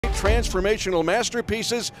transformational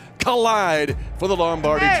masterpieces collide for the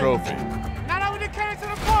Lombardi Trophy. Not only came to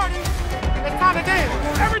the party, it's time to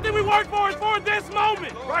dance. Everything we work for is for this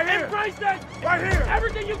moment. Right here. Embrace that. Right here.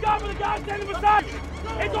 Everything you got for the guy standing beside you.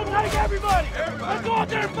 It's going to take everybody. Let's go out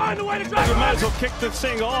there and find a way to drive. We might as well kick this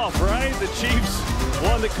thing off, right? The Chiefs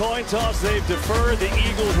won the coin toss. They've deferred. The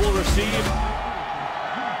Eagles will receive.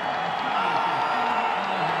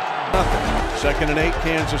 Second and 8,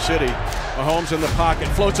 Kansas City. Mahomes in the pocket,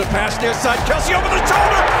 floats a pass near side. Kelce over the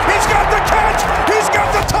shoulder. He's got the catch. He's got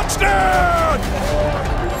the touchdown.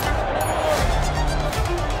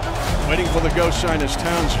 Waiting for the go sign is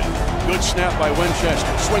Townsend. Good snap by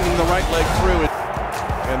Winchester, swinging the right leg through it.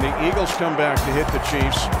 And the Eagles come back to hit the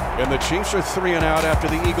Chiefs. And the Chiefs are 3 and out after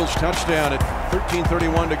the Eagles touchdown at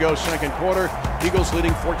 13:31 to go second quarter. Eagles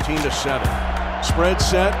leading 14-7. Spread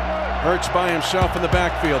set. Hurts by himself in the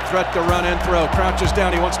backfield. Threat to run and throw. Crouches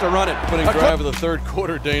down. He wants to run it. Putting drive of the third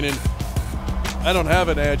quarter, Danon. I don't have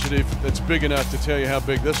an adjective that's big enough to tell you how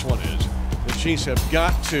big this one is. The Chiefs have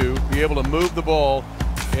got to be able to move the ball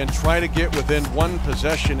and try to get within one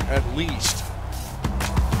possession at least.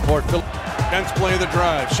 Port Phillip, 10th play of the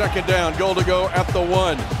drive. Second down. Goal to go at the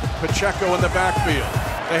 1. Pacheco in the backfield.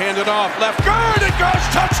 They hand it off. Left guard. It goes.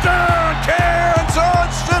 Touchdown.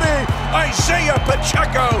 Kansas City. Isaiah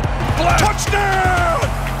Pacheco. Touchdown!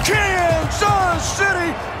 Kansas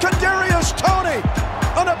City! Kadarius Toney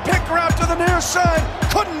on a pick route to the near side.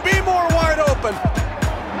 Couldn't be more wide open.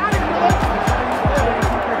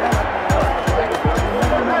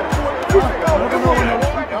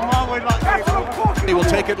 He will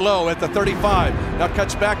take it low at the 35. Now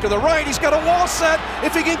cuts back to the right. He's got a wall set.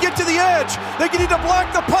 If he can get to the edge, they need to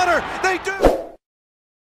block the punter. They do.